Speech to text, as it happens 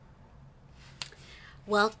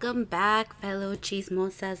Welcome back, fellow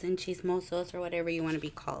chismosas and chismosos, or whatever you want to be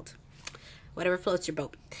called. Whatever floats your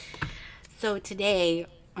boat. So, today,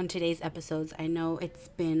 on today's episodes, I know it's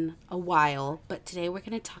been a while, but today we're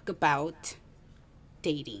going to talk about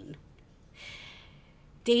dating.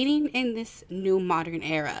 Dating in this new modern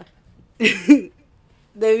era. It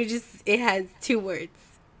has two words.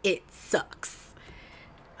 It sucks.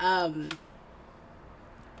 Um,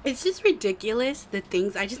 it's just ridiculous the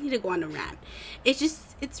things I just need to go on a rant.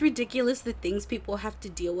 It's ridiculous the things people have to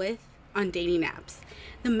deal with on dating apps.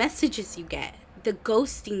 The messages you get, the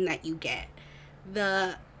ghosting that you get,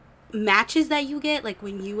 the matches that you get, like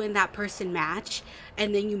when you and that person match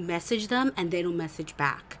and then you message them and they don't message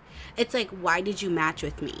back. It's like, why did you match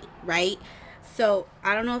with me, right? So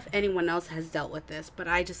I don't know if anyone else has dealt with this, but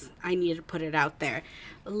I need to put it out there.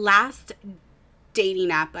 Last dating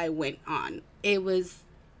app I went on, it was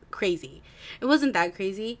crazy. It wasn't that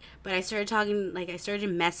crazy, but I started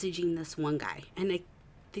messaging this one guy, and I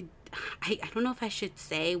don't know if I should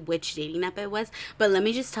say which dating app it was, but let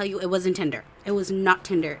me just tell you, it wasn't Tinder. It was not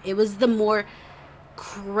Tinder. It was the more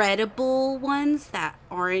credible ones that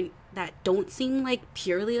don't seem like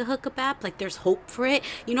purely a hookup app. Like there's hope for it.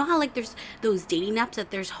 You know how like there's those dating apps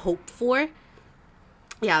that there's hope for?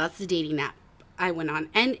 Yeah, that's the dating app I went on.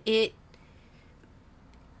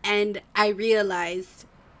 And I realized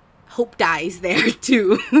hope dies there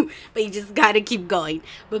too. But you just gotta keep going.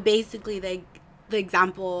 But basically the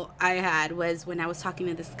example I had was when I was talking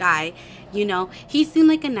to this guy, he seemed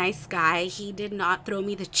like a nice guy. He did not throw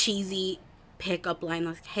me the cheesy pickup line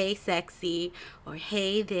like, hey sexy, or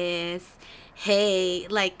hey this, hey,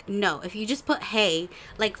 like, no. If you just put hey,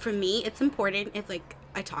 like, for me it's important, if like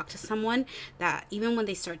I talk to someone, that even when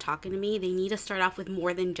they start talking to me, they need to start off with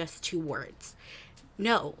more than just two words.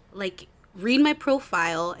 No, like, read my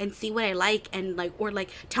profile and see what I like, and like, or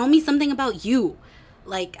like, tell me something about you.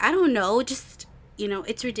 Like, I don't know, just,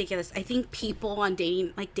 it's ridiculous. I think people on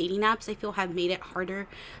dating apps, I feel, have made it harder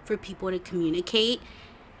for people to communicate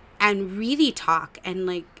and really talk and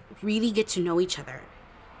like really get to know each other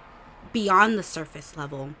beyond the surface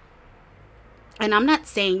level. And I'm not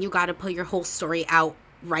saying you got to put your whole story out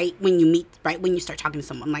right when you start talking to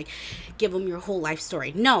someone, like give them your whole life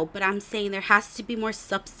story. No, but I'm saying there has to be more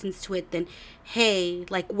substance to it than, hey,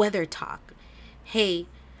 like weather talk. Hey,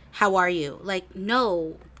 how are you? Like,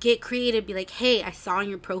 no, get creative. Be like, hey, I saw on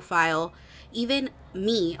your profile. Even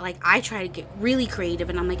me, like, I try to get really creative,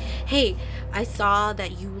 and I'm like, hey, I saw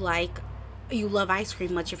that you love ice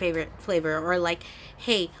cream. What's your favorite flavor? Or like,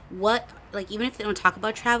 hey, what, like, even if they don't talk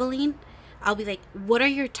about traveling, I'll be like, what are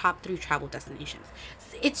your top three travel destinations?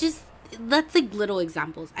 It's just, that's like little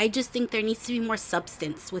examples. I just think there needs to be more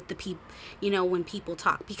substance with the people, when people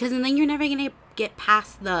talk, because and then you're never gonna get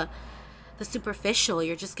past the superficial.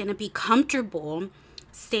 You're just gonna be comfortable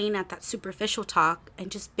staying at that superficial talk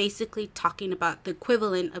and just basically talking about the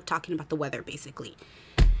equivalent of talking about the weather, basically.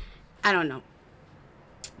 I don't know.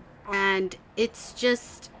 And it's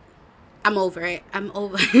just, I'm over it. I'm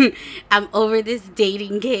over I'm over this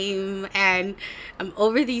dating game, and I'm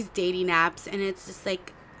over these dating apps, and it's just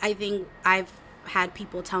like, I think I've had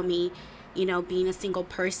people tell me, being a single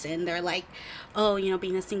person, they're like, oh,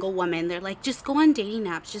 being a single woman, they're like, just go on dating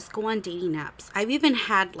apps, just go on dating apps. I've even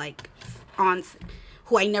had like aunts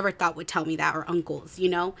who I never thought would tell me that, or uncles,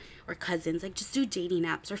 or cousins, like, just do dating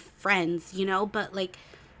apps, or friends, but like,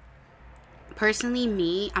 personally,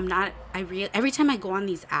 me, every time I go on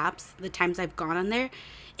these apps, the times I've gone on there,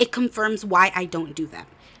 it confirms why I don't do them.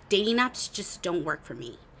 Dating apps just don't work for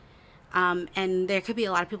me. And there could be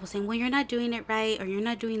a lot of people saying, well, you're not doing it right, or you're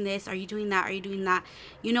not doing this, are you doing that, are you doing that?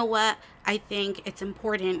 You know what? I think it's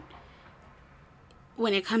important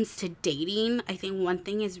when it comes to dating. I think one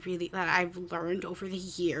thing is really that I've learned over the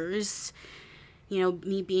years,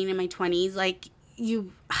 me being in my 20s, like,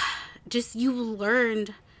 you learned,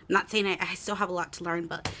 I'm not saying I still have a lot to learn,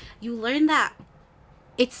 but you learn that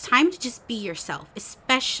it's time to just be yourself.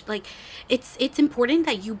 Especially, like, it's important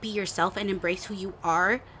that you be yourself and embrace who you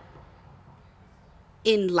are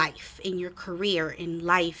in life, in your career, in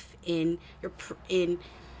life, in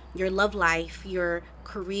your love life, your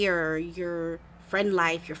career, your friend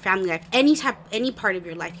life, your family life, any part of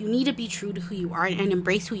your life. You need to be true to who you are and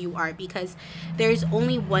embrace who you are, because there's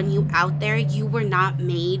only one you out there. You were not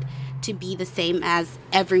made to be the same as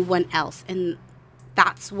everyone else, and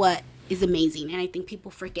that's what is amazing. And I think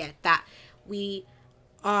people forget that we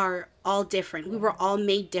are all different. We were all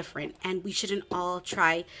made different, and we shouldn't all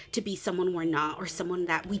try to be someone we're not, or someone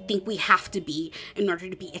that we think we have to be in order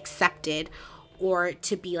to be accepted, or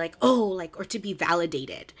to be like, oh, like, or to be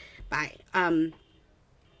validated by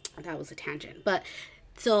that was a tangent. But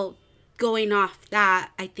so going off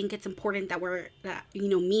that, I think it's important that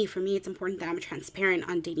for me, it's important that I'm transparent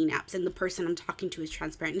on dating apps and the person I'm talking to is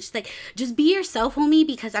transparent. It's just like, just be yourself, homie,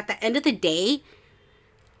 because at the end of the day,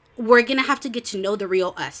 we're going to have to get to know the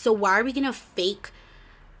real us. So why are we going to fake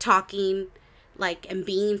talking like and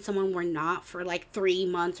being someone we're not for like 3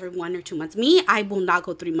 months or 1 or 2 months? Me, I will not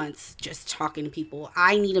go 3 months just talking to people.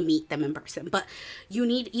 I need to meet them in person. But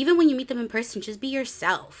even when you meet them in person, just be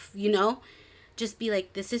yourself, just be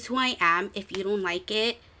like, this is who I am. If you don't like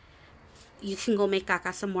it, you can go make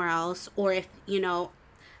caca somewhere else. Or if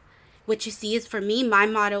what you see is, for me, my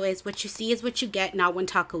motto is, what you see is what you get, not one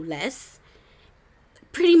taco less.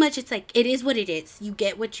 Pretty much, it's like, it is what it is. You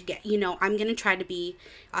get what you get. I'm going to try to be,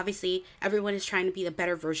 obviously, everyone is trying to be the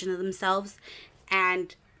better version of themselves.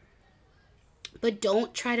 But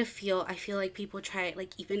don't try to I feel like people try,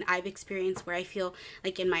 like, even I've experienced where I feel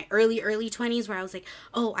like in my early 20s where I was like,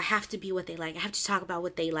 oh, I have to be what they like. I have to talk about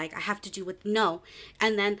what they like. I have to do what, no.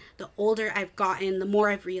 And then the older I've gotten, the more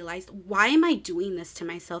I've realized, why am I doing this to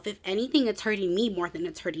myself? If anything, it's hurting me more than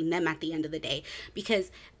it's hurting them at the end of the day. Because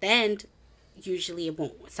then usually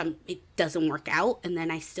it doesn't work out, and then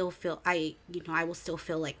I still feel I will still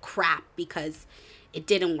feel like crap because it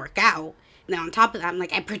didn't work out. Now on top of that, I'm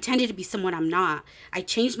like, I pretended to be someone I'm not. I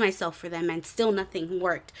changed myself for them and still nothing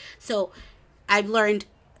worked. So I've learned,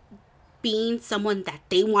 being someone that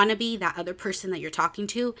they want to be, that other person that you're talking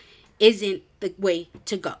to, isn't the way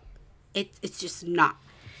to go. It's just not.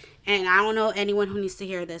 And I don't know anyone who needs to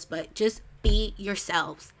hear this, but just be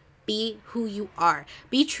yourselves. Be who you are.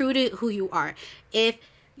 Be true to who you are. If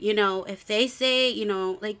they say,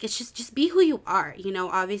 like, it's just be who you are.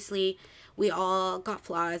 Obviously we all got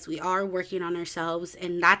flaws. We are working on ourselves,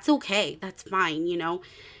 and that's okay. That's fine.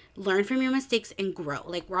 Learn from your mistakes and grow.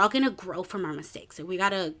 Like, we're all going to grow from our mistakes, and we got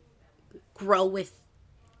to grow with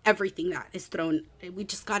everything that is thrown. We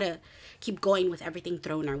just got to keep going with everything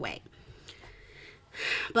thrown our way.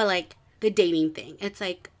 But like the dating thing, it's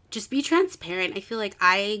like, just be transparent. I feel like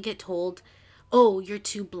I get told, oh, you're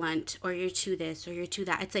too blunt, or you're too this, or you're too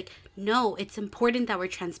that. It's like, no, it's important that we're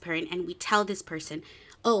transparent and we tell this person,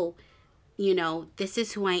 oh, this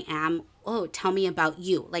is who I am. Oh, tell me about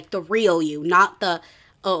you. Like the real you, not the,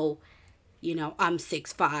 oh, I'm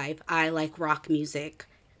 6'5", I like rock music.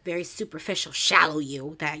 Very superficial, shallow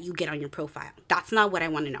you that you get on your profile. That's not what I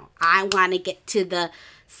want to know. I want to get to the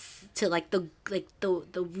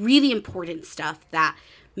really important stuff that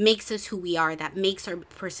makes us who we are, that makes our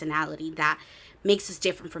personality, that makes us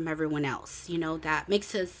different from everyone else, that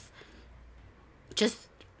makes us just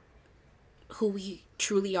who we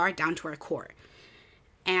truly are down to our core.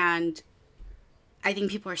 And I think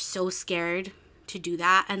people are so scared to do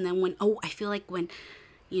that. And then I feel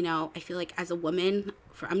like as a woman,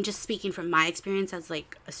 I'm just speaking from my experience as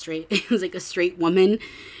like a straight woman,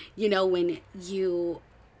 when you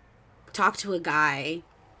talk to a guy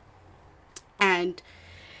and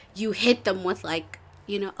you hit them with like,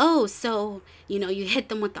 you hit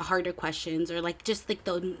them with the harder questions, or like just like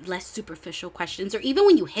the less superficial questions, or even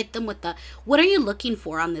when you hit them with the, what are you looking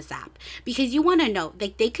for on this app? Because you want to know,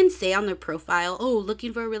 like, they can say on their profile, oh,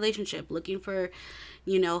 looking for a relationship, looking for,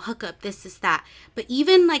 hookup, this, that. But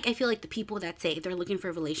even like, I feel like the people that say they're looking for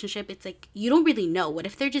a relationship, it's like, you don't really know. What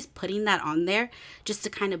if they're just putting that on there just to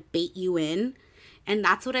kind of bait you in? And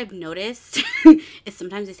that's what I've noticed is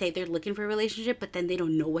sometimes they say they're looking for a relationship, but then they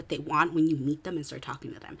don't know what they want when you meet them and start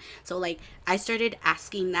talking to them. So like, I started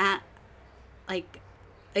asking that like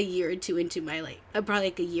a year or two into my probably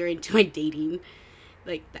like a year into my dating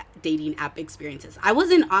app experiences. I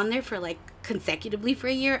wasn't on there for like consecutively for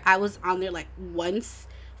a year. I was on there like once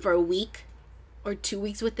for a week or 2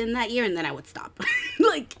 weeks within that year, and then I would stop.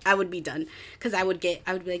 Like, I would be done, because I would be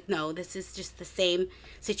like, no, this is just the same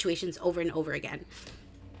situations over and over again.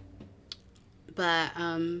 But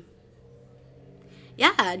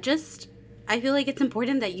yeah, just, I feel like it's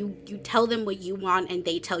important that you tell them what you want and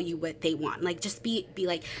they tell you what they want. Like, just be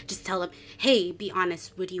like, just tell them, hey, be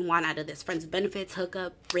honest, what do you want out of this? Friends, benefits,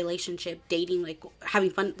 hookup, relationship, dating, like having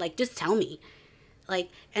fun? Like, just tell me. Like,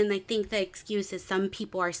 and I think the excuse is some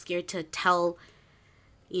people are scared to tell,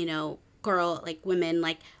 women,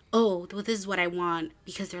 like, oh, well, this is what I want,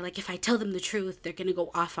 because they're like, if I tell them the truth, they're gonna go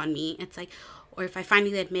off on me. It's like, or if I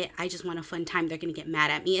finally admit I just want a fun time, they're gonna get mad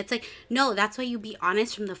at me. It's like, no, that's why you be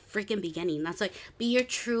honest from the freaking beginning. That's like, be your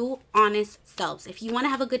true, honest selves. If you want to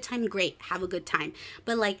have a good time, great, have a good time.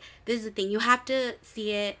 But like, this is the thing, you have to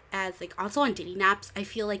see it as like, also on dating apps, I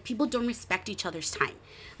feel like people don't respect each other's time.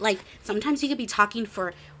 Like, sometimes you could be talking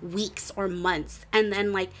for weeks or months, and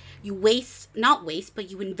then like you but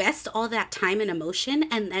you invest all that time and emotion,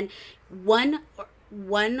 and then one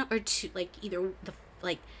or two, like either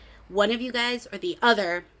one of you guys or the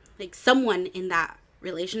other, like someone in that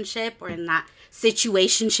relationship or in that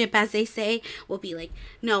situationship, as they say, will be like,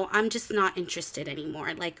 no, I'm just not interested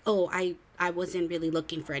anymore. Like, oh, I wasn't really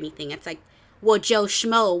looking for anything. It's like, well, Joe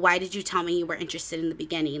Schmo, why did you tell me you were interested in the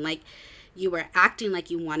beginning? Like, you were acting like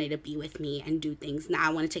you wanted to be with me and do things. Now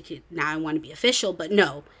I want to take it. Now I want to be official, but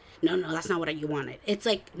no, that's not what you wanted. It's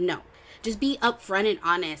like, no, just be upfront and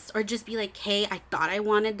honest, or just be like, hey, I thought I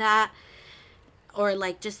wanted that, or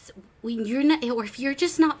like, just when you're not, or if you're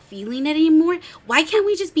just not feeling it anymore, why can't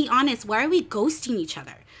we just be honest? Why are we ghosting each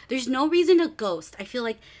other? There's no reason to ghost. I feel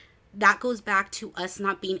like that goes back to us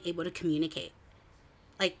not being able to communicate.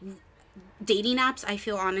 Like, dating apps, I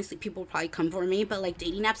feel honestly, people probably come for me, but like,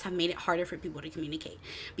 dating apps have made it harder for people to communicate,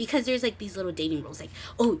 because there's like these little dating rules, like,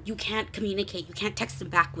 oh, you can't communicate, you can't text them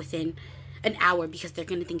back within an hour because they're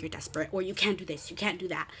gonna think you're desperate, or you can't do this, you can't do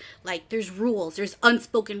that. Like, there's rules, there's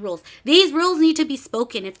unspoken rules. These rules need to be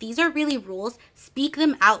spoken. If these are really rules, speak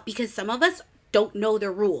them out, because some of us don't know the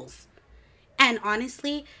rules. And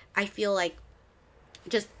honestly, I feel like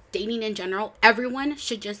just dating in general, everyone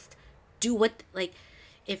should just do what, like,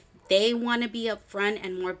 if they want to be upfront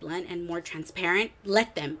and more blunt and more transparent,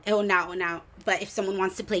 let them. Oh, now. But if someone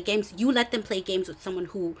wants to play games, you let them play games with someone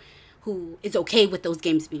who is okay with those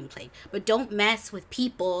games being played. But don't mess with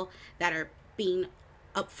people that are being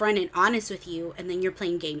upfront and honest with you, and then you're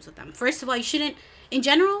playing games with them. First of all, you shouldn't, in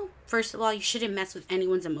general, you shouldn't mess with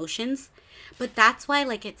anyone's emotions. But that's why,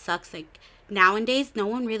 like, it sucks. Like, nowadays, no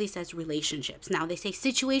one really says relationships. Now they say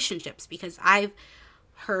situationships, because I've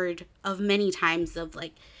heard of many times of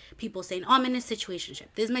like people saying, oh, I'm in a situationship.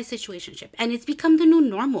 This is my situationship. And it's become the new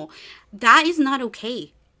normal. That is not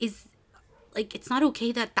okay. It's not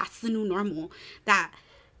okay that that's the new normal. That,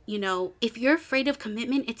 if you're afraid of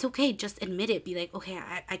commitment, it's okay. Just admit it. Be like, okay,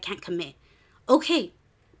 I can't commit. Okay,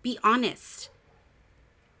 be honest.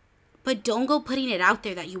 But don't go putting it out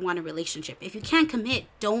there that you want a relationship. If you can't commit,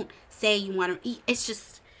 don't say you want to. It's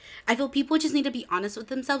just, I feel people just need to be honest with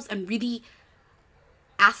themselves and really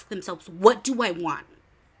ask themselves, what do I want?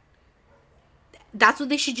 That's what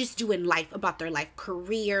they should just do in life, about their life,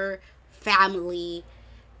 career, family,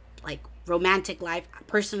 like romantic life,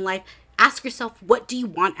 personal life. Ask yourself, what do you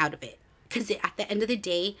want out of it? Because at the end of the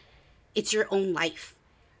day, it's your own life.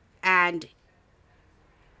 And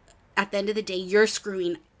at the end of the day, you're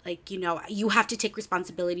screwing, like, you have to take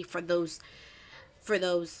responsibility for those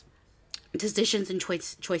decisions and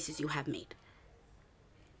choices you have made.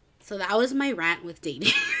 So that was my rant with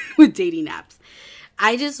dating with dating apps.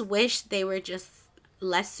 I just wish they were just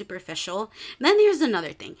less superficial. And then there's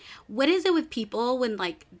another thing. What is it with people when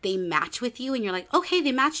like they match with you and you're like, okay,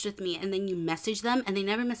 they matched with me, and then you message them and they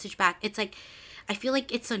never message back? It's like, I feel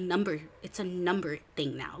like it's a number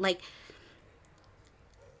thing now. Like,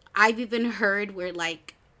 I've even heard where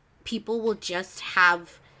like people will just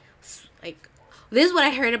have like, this is what I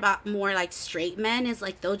heard about more like straight men, is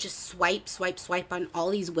like they'll just swipe on all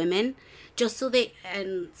these women just so they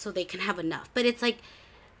can have enough. But it's like,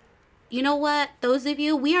 you know what? Those of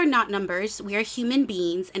you, we are not numbers. We are human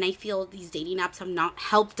beings. And I feel these dating apps have not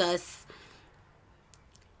helped us.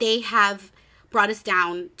 They have brought us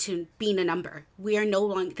down to being a number. We are no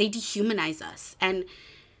longer, they dehumanize us. And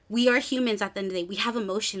we are humans at the end of the day. We have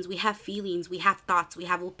emotions. We have feelings. We have thoughts. We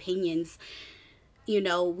have opinions.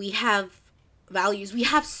 We have values. We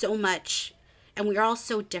have so much. And we are all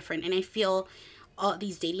so different. And I feel all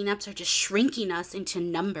these dating apps are just shrinking us into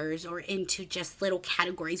numbers or into just little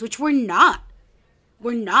categories, which we're not.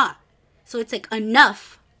 We're not. So it's like,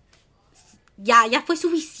 enough. Ya fue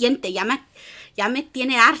suficiente. Ya me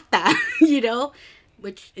tiene harta,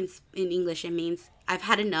 which in English it means I've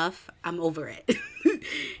had enough. I'm over it.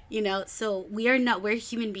 So we're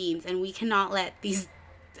human beings, and we cannot let these,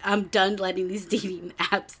 I'm done letting these dating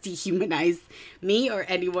apps dehumanize me or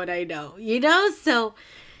anyone I know, So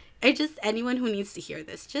anyone who needs to hear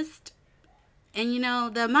this, and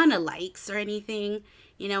the amount of likes or anything,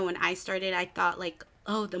 when I started, I thought like,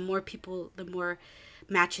 oh, the more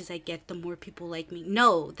matches I get, the more people like me.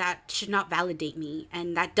 No, that should not validate me.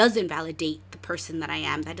 And that doesn't validate the person that I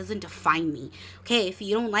am. That doesn't define me. Okay, if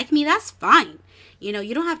you don't like me, that's fine. You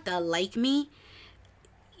don't have to like me.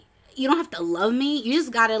 You don't have to love me. You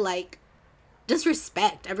just gotta just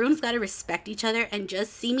respect. Everyone's gotta respect each other and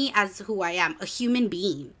just see me as who I am, a human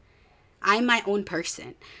being. I'm my own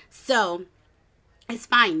person. So it's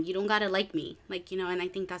fine. You don't gotta like me. And I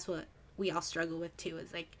think that's what we all struggle with too,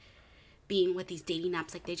 is like being with these dating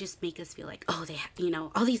apps. Like, they just make us feel like, oh,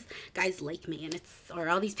 all these guys like me, or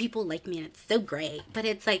all these people like me, and it's so great. But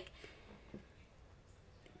it's like,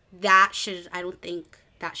 I don't think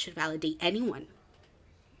that should validate anyone.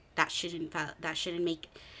 That shouldn't make,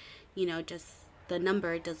 Just the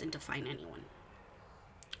number doesn't define anyone.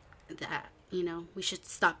 That, we should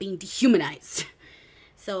stop being dehumanized.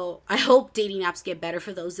 So I hope dating apps get better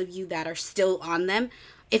for those of you that are still on them.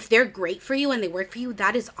 If they're great for you and they work for you,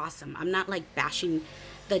 that is awesome. I'm not like bashing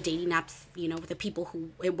the dating apps, the people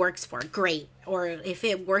who it works for. Great. Or if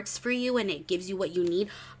it works for you and it gives you what you need,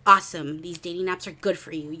 awesome. These dating apps are good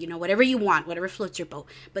for you. Whatever you want, whatever floats your boat.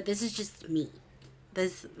 But this is just me.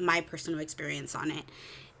 This is my personal experience on it.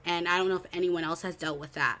 And I don't know if anyone else has dealt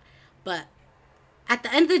with that. But at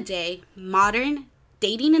the end of the day, modern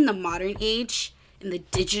dating in the modern age, in the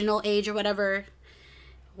digital age or whatever,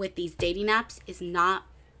 with these dating apps is not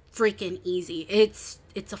freaking easy. It's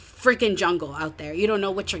a freaking jungle out there. You don't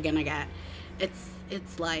know what you're gonna get.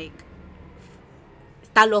 It's like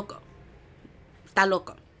está loco, está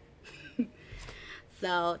loco.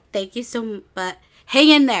 So thank you but hang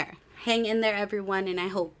in there, everyone, and I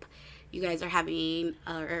hope you guys are having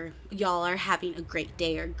or y'all are having a great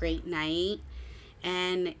day or great night.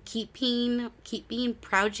 And keep being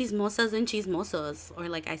proud chismosas and chismosos, or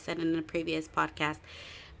like I said in the previous podcast,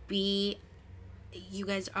 you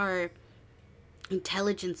guys are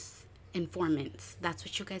intelligence informants. That's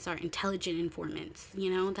what you guys are, intelligent informants.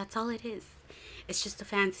 That's all it is. It's just a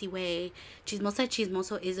fancy way. Chismosa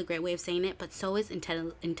chismoso is a great way of saying it, but so is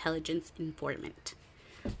intelligence informant.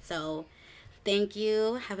 So thank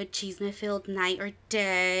you. Have a chisme filled night or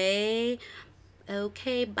day.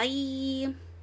 Okay, bye.